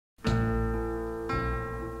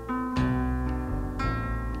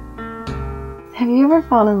Have you ever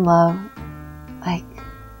fallen in love, like,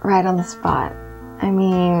 right on the spot? I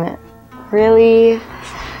mean, really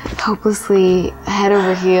hopelessly, head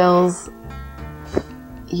over heels,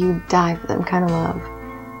 you die for them kind of love.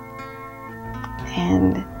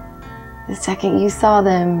 And the second you saw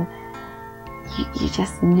them, you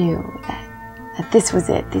just knew that this was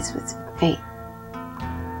it. This was fate.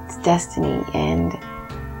 It's destiny, and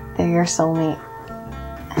they're your soulmate.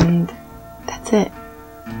 And that's it.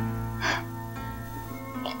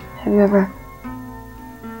 Have you ever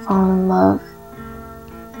fallen in love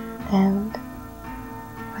and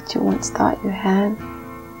what you once thought you had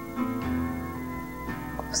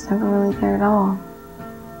was never really there at all?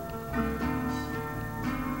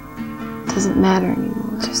 It doesn't matter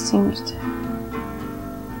anymore. It just seems to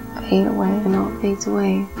fade away, and all fades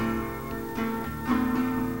away.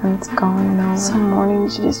 And it's gone and over. Some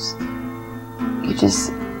mornings you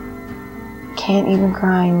just can't even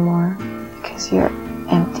cry anymore because you're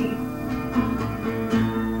empty.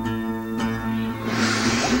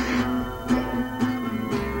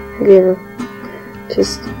 Have you ever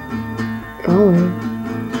just fallen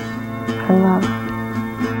in love?